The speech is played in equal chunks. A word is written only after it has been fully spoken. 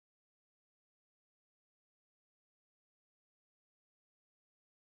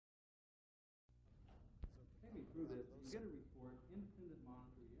through this. You get a report, independent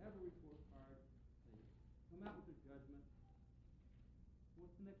monitor, you have a report card, they come out with a judgment.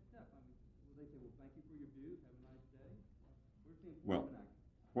 What's the next step? I mean, will they say, well, thank you for your views, have a nice day? Where's the enforcement action?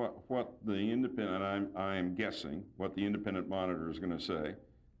 What the independent, I am guessing, what the independent monitor is going to say,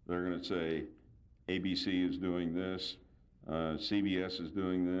 they're going to say ABC is doing this, CBS is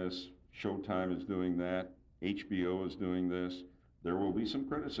doing this, Showtime is doing that, HBO is doing this. There will be some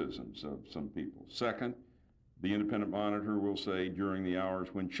criticisms of some people. Second, the independent monitor will say during the hours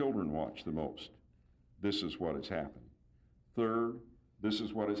when children watch the most, this is what is happening. Third, this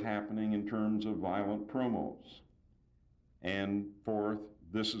is what is happening in terms of violent promos. And fourth,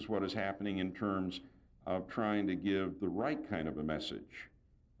 this is what is happening in terms of trying to give the right kind of a message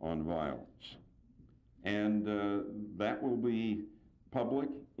on violence. And that will be public.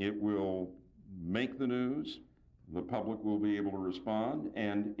 It will make the news. The public will be able to respond.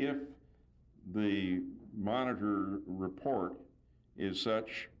 And if the monitor report is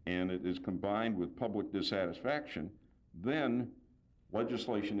such and it is combined with public dissatisfaction, then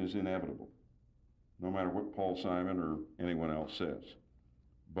legislation is inevitable, no matter what Paul Simon or anyone else says.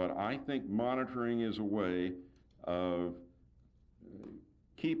 But I think monitoring is a way of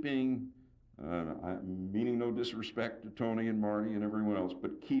keeping, meaning no disrespect to Tony and Marty and everyone else,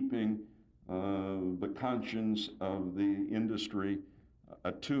 but keeping the conscience of the industry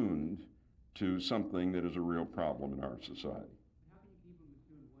attuned to something that is a real problem in our society. How can you keep them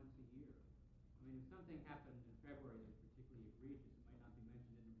attuned once a year? I mean, if something happened in February that's particularly egregious, it might not be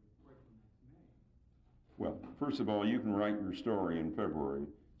mentioned in the report till next May. Well, first of all, you can write your story in February.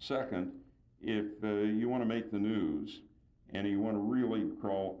 Second, if you want to make the news and you want to really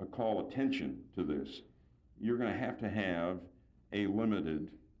call attention to this, you're going to have a limited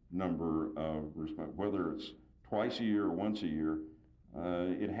number of response, whether it's twice a year or once a year,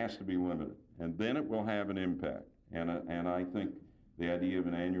 it has to be limited. And then it will have an impact. And I think the idea of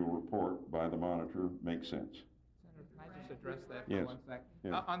an annual report by the monitor makes sense. Senator, can I just address that for Yes. 1 second?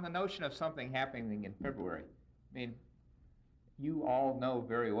 Yes. On the notion of something happening in February, I mean, you all know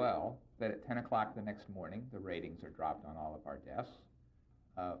very well that at 10 o'clock the next morning, the ratings are dropped on all of our desks.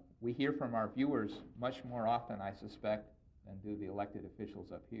 We hear from our viewers much more often, I suspect, than do the elected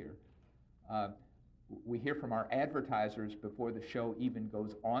officials up here. We hear from our advertisers before the show even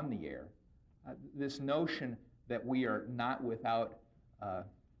goes on the air. This notion that we are not without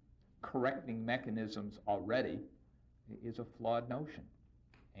correcting mechanisms already is a flawed notion.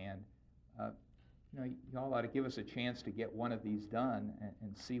 And you all ought to give us a chance to get one of these done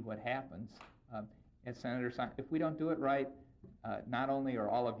and see what happens. As Senator Simon, if we don't do it right, not only are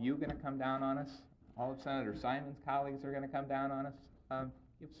all of you going to come down on us, all of Senator Simon's colleagues are going to come down on us.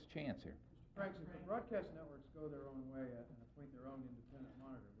 Give us a chance here. Mr. Franks, if the broadcast networks go their own way and appoint their own independent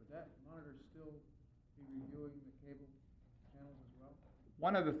monitor, would that monitor still be reviewing the cable channels as well?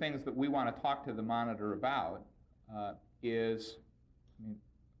 One of the things that we want to talk to the monitor about is,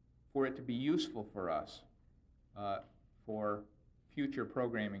 for it to be useful for us for future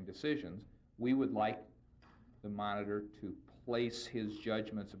programming decisions, we would like the monitor to place his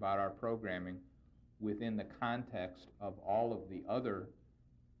judgments about our programming within the context of all of the other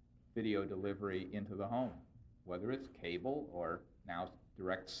video delivery into the home, whether it's cable or now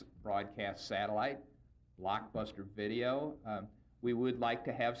direct broadcast satellite, blockbuster video. We would like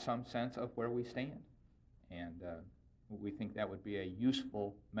to have some sense of where we stand. And we think that would be a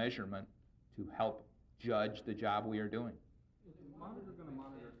useful measurement to help judge the job we are doing. Is the monitor going to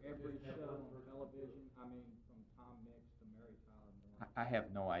monitor every show on television? I mean, from Tom Mix to Mary Tyler Moore? I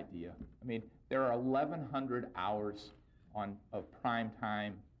have no idea. I mean, there are 1,100 hours of prime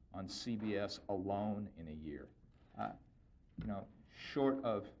time on CBS alone in a year. Short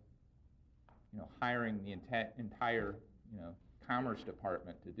of hiring the entire Commerce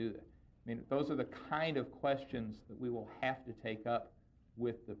Department to do that. I mean, those are the kind of questions that we will have to take up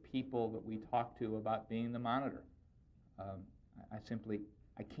with the people that we talk to about being the monitor.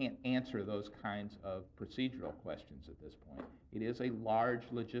 I can't answer those kinds of procedural questions at this point. It is a large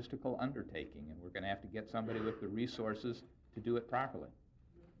logistical undertaking, and we're going to have to get somebody with the resources to do it properly.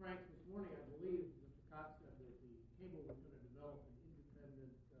 Mr. Franks, this morning I believe Mr. Cott said that the cable was going to develop an independent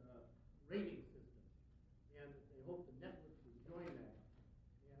rating system, and that they hope the networks would join that.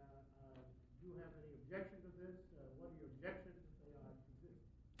 Do you have any objection to this? What are your objections if they exist?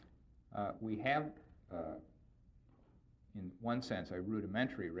 We have, in one sense, a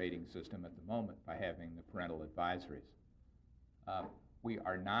rudimentary rating system at the moment by having the parental advisories. We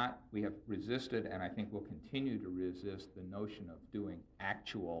have resisted, and I think will continue to resist, the notion of doing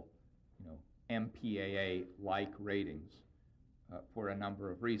actual, MPAA-like ratings for a number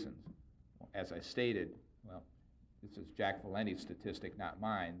of reasons. As I stated, this is Jack Valenti's statistic, not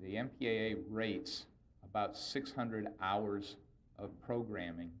mine, the MPAA rates about 600 hours of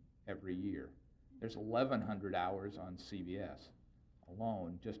programming every year. There's 1,100 hours on CBS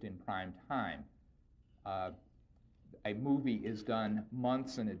alone, just in prime time. A movie is done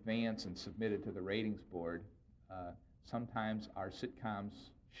months in advance and submitted to the ratings board. Sometimes our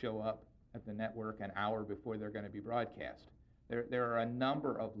sitcoms show up at the network an hour before they're going to be broadcast. There are a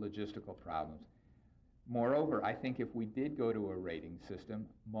number of logistical problems. Moreover, I think if we did go to a rating system,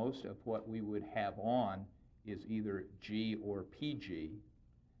 most of what we would have on is either G or PG,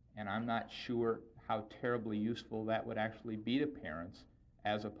 and I'm not sure how terribly useful that would actually be to parents,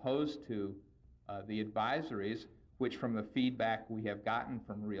 as opposed to the advisories, which from the feedback we have gotten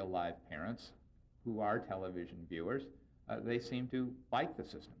from real live parents who are television viewers, they seem to like the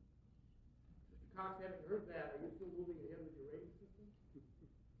system. Mr. Cox, having heard that, are you still moving ahead with your rating system?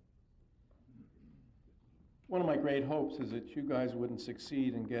 One of my great hopes is that you guys wouldn't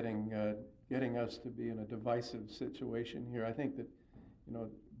succeed in getting us to be in a divisive situation here. I think that, you know,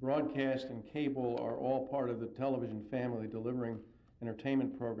 broadcast and cable are all part of the television family, delivering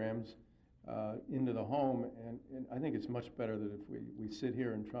entertainment programs into the home, and I think it's much better that if we sit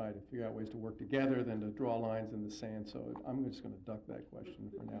here and try to figure out ways to work together than to draw lines in the sand. So I'm just going to duck that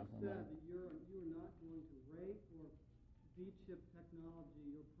question for now. You said that you are not going to rate or V-chip technology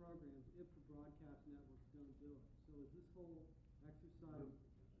your programs if the broadcast networks don't do it. So is this whole exercise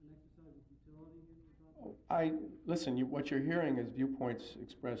an exercise of futility here we're talking about? Listen, what you're hearing is viewpoints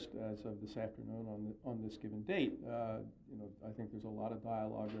expressed as of this afternoon on this given date. You know, I think there's a lot of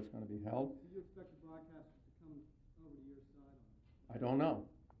dialogue that's going to be held. Do you expect the broadcasters to come over to your side on this? I don't know.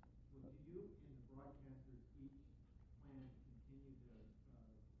 Well, do you and the broadcasters each plan to continue to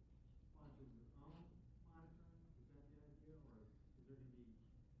sponsor your own monitoring? Is that the idea, or is there going to be?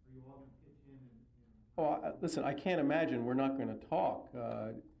 Are you all going to pitch in and? Oh, listen, I can't imagine we're not going to talk.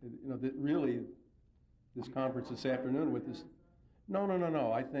 You know, really, this conference this afternoon with this.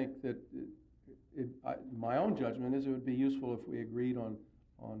 No. I think that my own judgment is it would be useful if we agreed on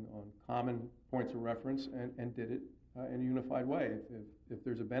common points of reference and did it in a unified way. If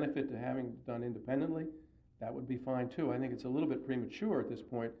there's a benefit to having it done independently, that would be fine too. I think it's a little bit premature at this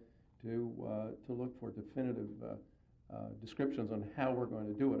point to look for definitive descriptions on how we're going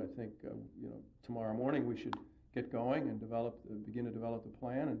to do it. I think you know, tomorrow morning we should get going and begin to develop the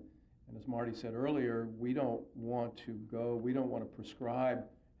plan. And as Marty said earlier, we don't want to prescribe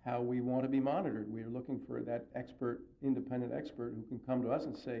how we want to be monitored. We are looking for that independent expert who can come to us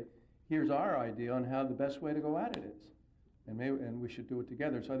and say, here's our idea on how the best way to go at it is. And we should do it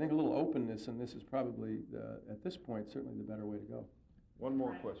together. So I think a little openness, and this is probably, at this point, certainly the better way to go. One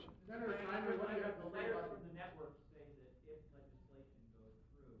more question. Senator Simon, what do you have to say about from the network say that if legislation goes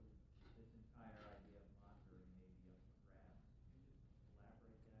through, this entire idea of monitoring may be up for grabs. Can you just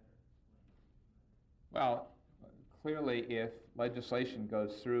elaborate that or explain? Well, clearly, if legislation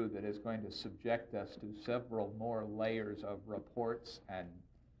goes through that is going to subject us to several more layers of reports and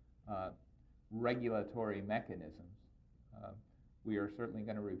regulatory mechanisms, we are certainly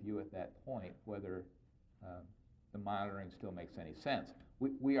going to review at that point whether the monitoring still makes any sense.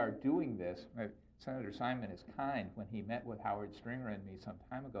 We are doing this. Senator Simon is kind. When he met with Howard Stringer and me some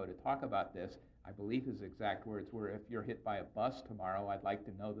time ago to talk about this, I believe his exact words were, if you're hit by a bus tomorrow, I'd like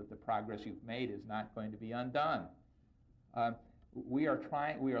to know that the progress you've made is not going to be undone. We are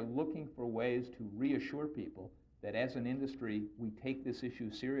looking for ways to reassure people that as an industry, we take this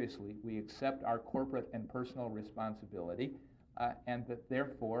issue seriously, we accept our corporate and personal responsibility, and that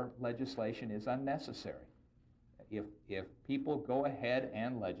therefore legislation is unnecessary. If people go ahead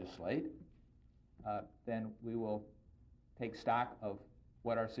and legislate, then we will take stock of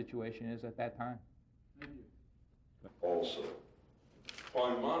what our situation is at that time. Thank you. Also,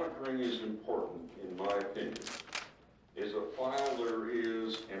 why monitoring is important, in my opinion, is while there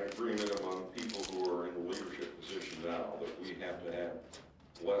is an agreement among people who are in the leadership position now that we have to have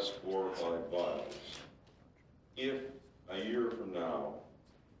less glorified violence. If a year from now,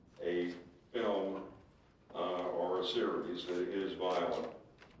 a film or a series that is violent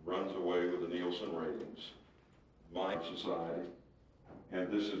runs away with the Nielsen ratings, my society,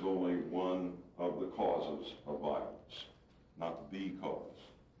 and this is only one of the causes of violence, not the cause.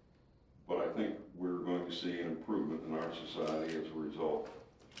 But I think we're going to see an improvement in our society as a result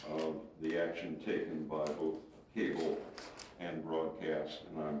of the action taken by both cable and broadcast,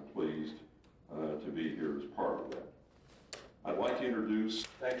 and I'm pleased to be here as part of that. I'd like to introduce...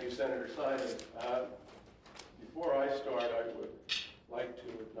 Thank you, Senator Simon. Before I start, I would like to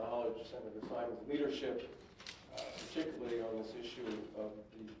acknowledge Senator Simon's leadership, particularly on this issue of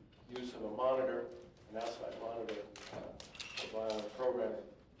the use of a monitor. an outside monitor for violent programming.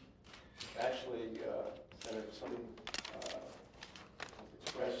 Actually, Senator Sutton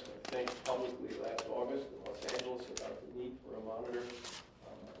expressed, I think, publicly last August in Los Angeles about the need for a monitor.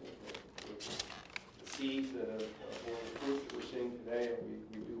 With the seeds that have borne the fruit that we're seeing today, and we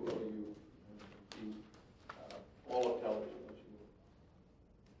do owe you all of television, as you know.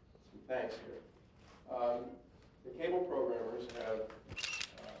 Some thanks here. The cable programmers have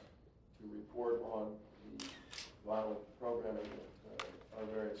to report on the violent programming that our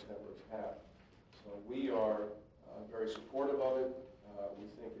various networks have. So we are very supportive of it. We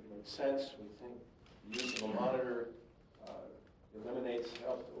think it makes sense. We think the use of a monitor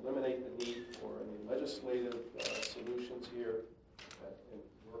helps to eliminate the need for any legislative solutions here. In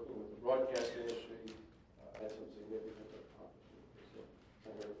working with the broadcast industry, has some significant accomplishments. So,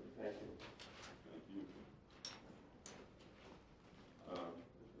 Senator, thank you. Thank you.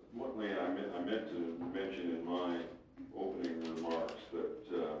 One thing I meant to mention in my opening remarks that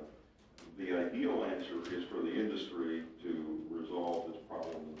the ideal answer is for the industry to resolve this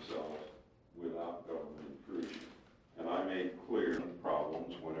problem themselves without government intrusion. And I made clear the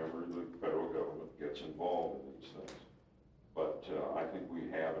problems whenever the federal government gets involved in these things. But I think we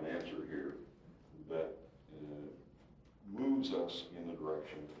have an answer here that moves us in the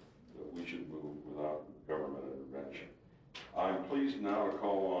direction that we should move without government intervention. I'm pleased now to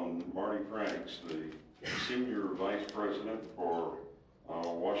call on Marty Franks, the Senior Vice President for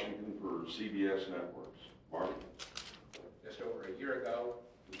Washington for CBS Networks. Marty? Just over a year ago,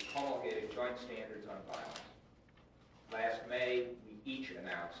 we promulgated joint standards on violence. Last May, we each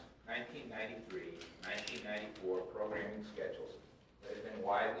announced 1993-1994 programming schedules that have been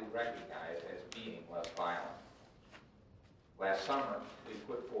widely recognized as being less violent. Last summer, we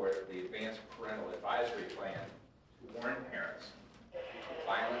put forth the Advanced Parental Advisory Plan to warn parents of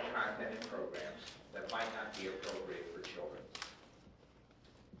violent content in programs that might not be appropriate for children.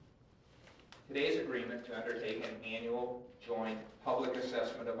 Today's agreement to undertake an annual joint public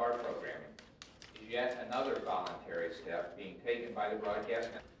assessment of our programming is yet another voluntary step being taken by the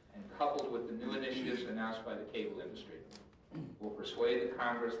broadcast network, and coupled with the new initiatives announced by the cable industry, will persuade the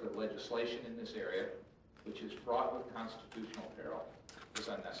Congress that legislation in this area, which is fraught with constitutional peril, is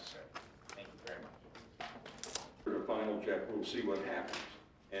unnecessary. Thank you very much. For the final check, we'll see what happens.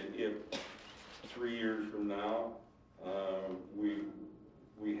 And if 3 years from now we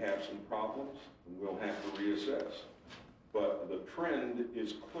have some problems, we'll have to reassess. But the trend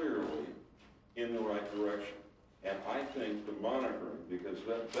is clearly in the right direction. And I think the monitoring, because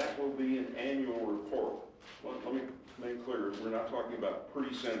that will be an annual report. Let me make clear, we're not talking about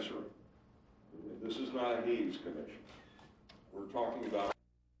pre-censoring. This is not a Hayes Commission. We're talking about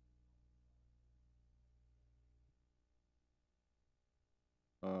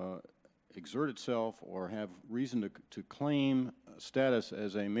exert itself or have reason to claim status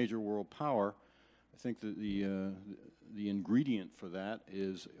as a major world power. I think that the ingredient for that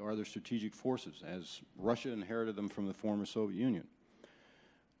are their strategic forces, as Russia inherited them from the former Soviet Union.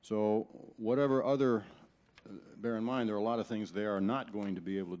 So whatever other, bear in mind there are a lot of things they are not going to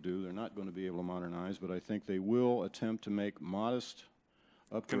be able to do, they're not going to be able to modernize, but I think they will attempt to make modest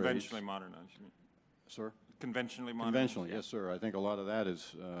upgrades. Conventionally modernize, you mean? Sir? Conventionally modernize? Conventionally, yes, sir. I think a lot of that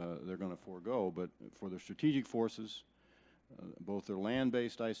is they're going to forego, but for their strategic forces, both their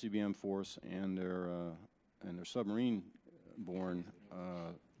land-based ICBM force and their submarine-borne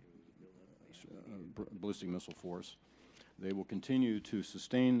ballistic missile force, they will continue to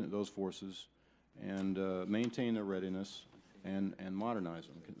sustain those forces and maintain their readiness and modernize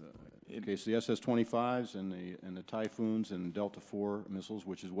them. In case the SS-25s and the Typhoons and Delta IV missiles,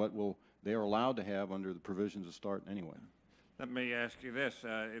 which is what they are allowed to have under the provisions of START anyway. Let me ask you this.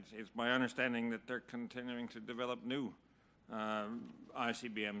 It's my understanding that they're continuing to develop new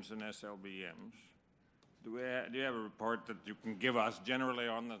ICBMs and SLBMs. Do you have a report that you can give us generally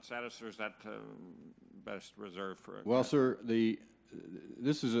on the status, or is that best reserved for? Well, sir,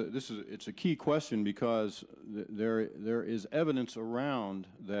 it's a key question because there is evidence around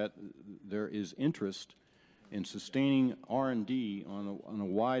that there is interest in sustaining R&D on a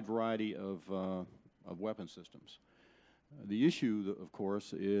wide variety of weapon systems. The issue, of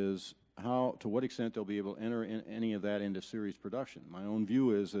course, is to what extent they'll be able to enter any of that into serious production. My own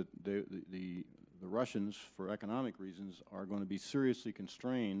view is that the Russians, for economic reasons, are going to be seriously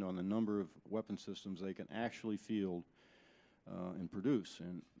constrained on the number of weapon systems they can actually field and produce.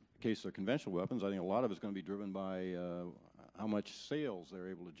 In the case of their conventional weapons, I think a lot of it's going to be driven by how much sales they're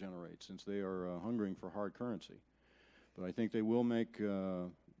able to generate, since they are hungering for hard currency. But I think they will make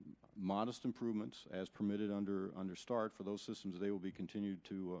modest improvements as permitted under START for those systems. They will be continued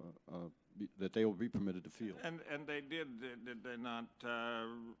to that they will be permitted to field. And they did they not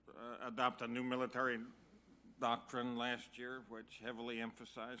adopt a new military doctrine last year, which heavily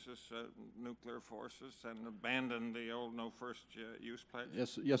emphasizes nuclear forces and abandoned the old no first use pledge?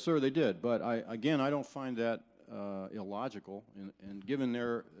 Yes, sir, they did. But I don't find that illogical. And given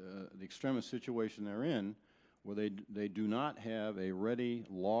the extremist situation they're in, where they do not have a ready,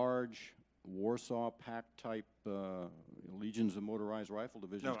 large Warsaw Pact type legions of motorized rifle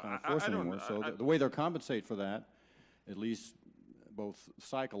divisions kind of force anymore. So the way they're compensate for that, at least both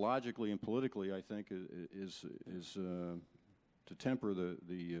psychologically and politically, I think, is to temper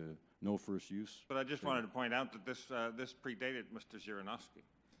the no first use. But I just wanted to point out that this predated Mr. Zhirinovsky.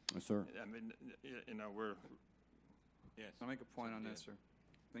 Yes, sir. I mean, you know, we're. Yes. I'll make a point on that, sir.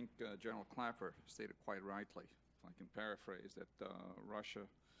 I think General Clapper stated quite rightly, if I can paraphrase, that Russia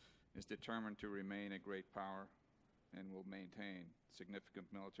is determined to remain a great power and will maintain significant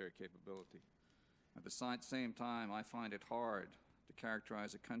military capability. At the same time, I find it hard to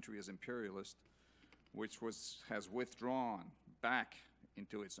characterize a country as imperialist, which has withdrawn back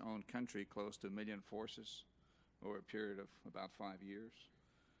into its own country close to 1 million forces over a period of about 5 years,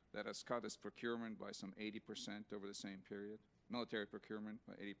 that has cut its procurement by some 80% over the same period, military procurement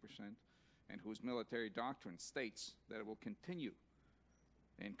by 80%, and whose military doctrine states that it will continue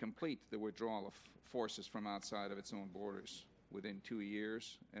and complete the withdrawal of forces from outside of its own borders within 2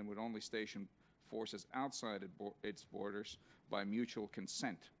 years, and would only station forces outside its borders by mutual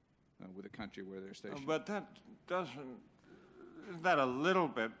consent with the country where they're stationed. But that isn't that a little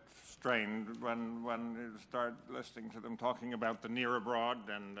bit strained when you start listening to them talking about the near abroad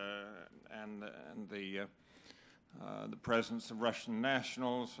and the presence of Russian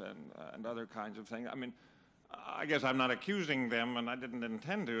nationals and other kinds of things? I mean, I guess I'm not accusing them, and I didn't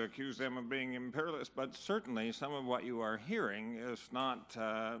intend to accuse them of being imperialist, but certainly some of what you are hearing is not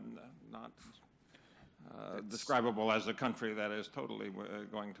describable as a country that is totally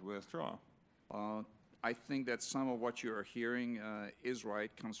going to withdraw. I think that some of what you are hearing is right,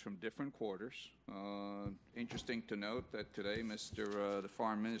 comes from different quarters. Interesting to note that today the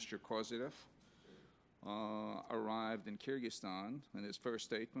Foreign Minister Kozyrev arrived in Kyrgyzstan, and his first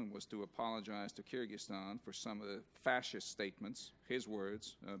statement was to apologize to Kyrgyzstan for some of the fascist statements, his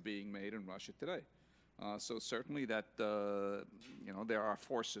words, being made in Russia today. So certainly that, there are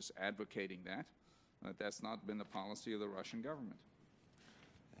forces advocating that. That's not been the policy of the Russian government.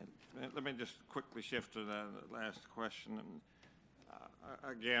 Let me just quickly shift to the last question. And,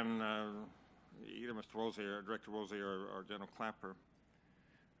 again, either Mr. Woolsey or Director Woolsey or General Clapper,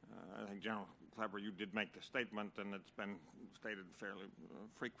 I think General Clapper, you did make the statement, and it's been stated fairly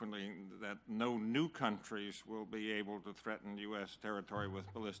frequently, that no new countries will be able to threaten U.S. territory with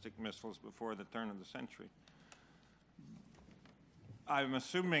ballistic missiles before the turn of the century. I'm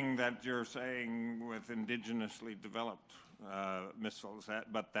assuming that you're saying with indigenously developed missiles,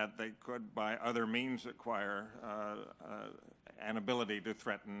 but that they could, by other means, acquire an ability to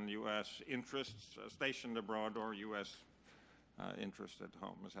threaten U.S. interests stationed abroad or U.S. interests at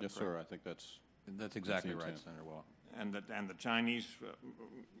home. Is that yes, correct? sir. I think that's exactly right, Senator Watt. And the Chinese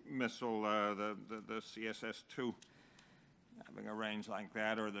missile, the CSS-2, having a range like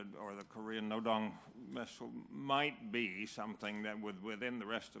that, or the Korean Nodong missile, might be something that within the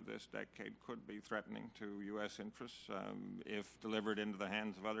rest of this decade could be threatening to U.S. interests if delivered into the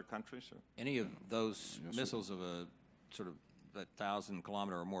hands of other countries. Or? Any of those missiles of a sort of that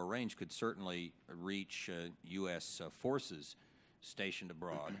 1,000-kilometer or more range could certainly reach U.S. forces stationed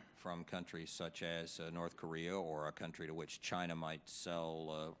abroad from countries such as North Korea, or a country to which China might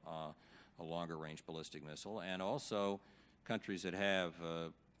sell a longer-range ballistic missile, and also countries that have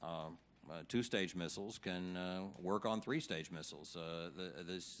two-stage missiles can work on three-stage missiles.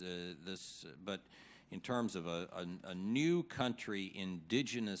 But in terms of a new country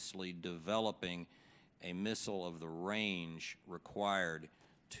indigenously developing a missile of the range required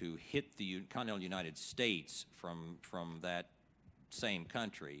to hit the continental United States from that same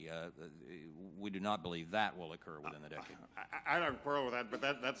country, we do not believe that will occur within the decade. I don't quarrel with that, but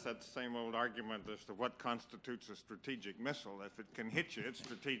that's that same old argument as to what constitutes a strategic missile. If it can hit you, it's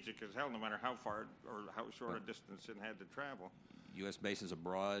strategic as hell, no matter how far or how short a distance it had to travel. U.S. bases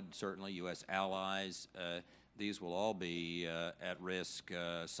abroad, certainly, U.S. allies, these will all be at risk.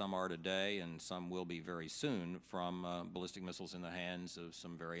 Some are today, and some will be very soon, from ballistic missiles in the hands of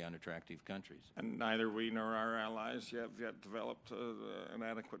some very unattractive countries. And neither we nor our allies have yet developed an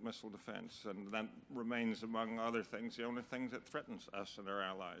adequate missile defense, and that remains, among other things, the only thing that threatens us and our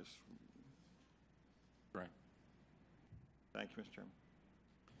allies. Right. Thank you, Mr. Chairman.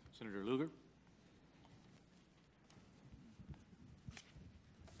 Senator Lugar?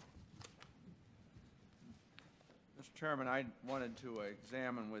 Chairman, I wanted to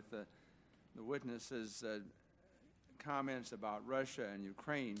examine with the witnesses' comments about Russia and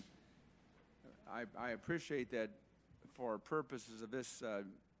Ukraine. I appreciate that for purposes of this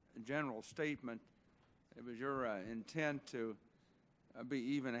general statement, it was your intent to be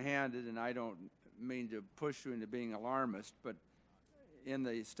even-handed, and I don't mean to push you into being alarmist, but in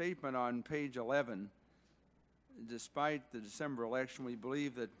the statement on page 11, despite the December election, we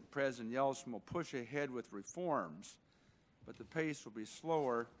believe that President Yeltsin will push ahead with reforms, but the pace will be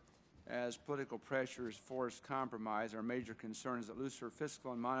slower as political pressures force compromise. Our major concern is that looser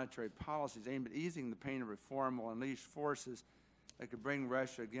fiscal and monetary policies aimed at easing the pain of reform will unleash forces that could bring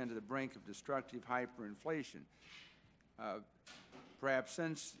Russia again to the brink of destructive hyperinflation. Perhaps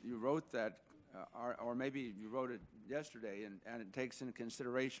since you wrote that, or maybe you wrote it yesterday, and it takes into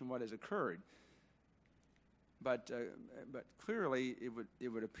consideration what has occurred. But clearly,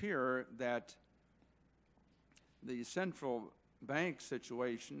 it would appear that the central bank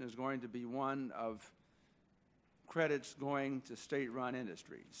situation is going to be one of credits going to state-run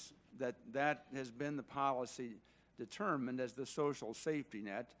industries. That has been the policy determined as the social safety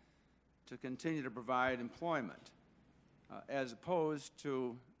net to continue to provide employment, as opposed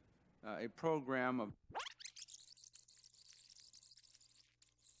to a program of